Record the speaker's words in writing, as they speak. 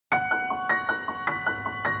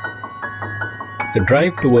The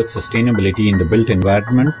drive towards sustainability in the built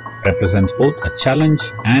environment represents both a challenge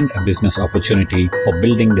and a business opportunity for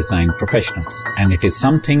building design professionals, and it is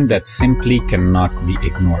something that simply cannot be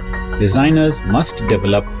ignored. Designers must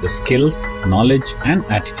develop the skills, knowledge, and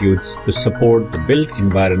attitudes to support the built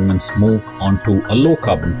environment's move onto a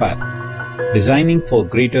low-carbon path. Designing for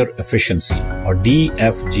Greater Efficiency, or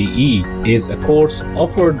DFGE, is a course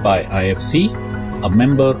offered by IFC, a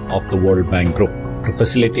member of the World Bank Group, to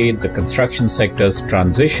facilitate the construction sector's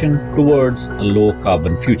transition towards a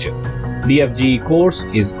low-carbon future. DFGE course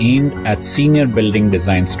is aimed at senior building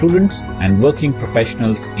design students and working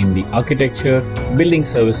professionals in the architecture, building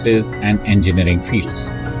services, and engineering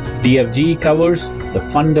fields. DFGE covers the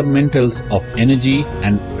fundamentals of energy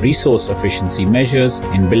and resource efficiency measures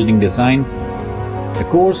in building design. The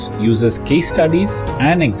course uses case studies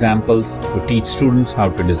and examples to teach students how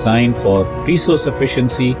to design for resource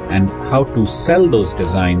efficiency and how to sell those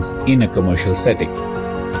designs in a commercial setting.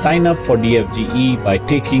 Sign up for DFGE by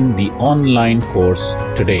taking the online course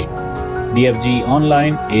today. DFGE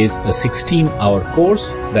Online is a 16-hour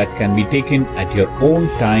course that can be taken at your own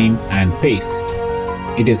time and pace.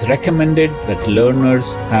 It is recommended that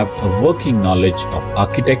learners have a working knowledge of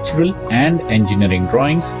architectural and engineering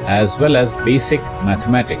drawings as well as basic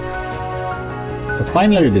mathematics. The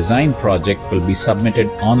final design project will be submitted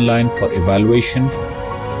online for evaluation.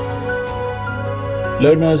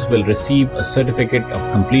 Learners will receive a certificate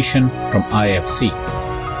of completion from IFC.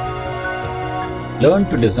 Learn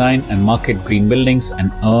to design and market green buildings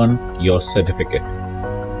and earn your certificate.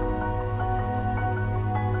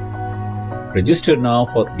 Register now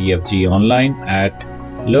for DFGE Online at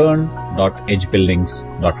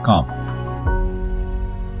learn.edgebuildings.com.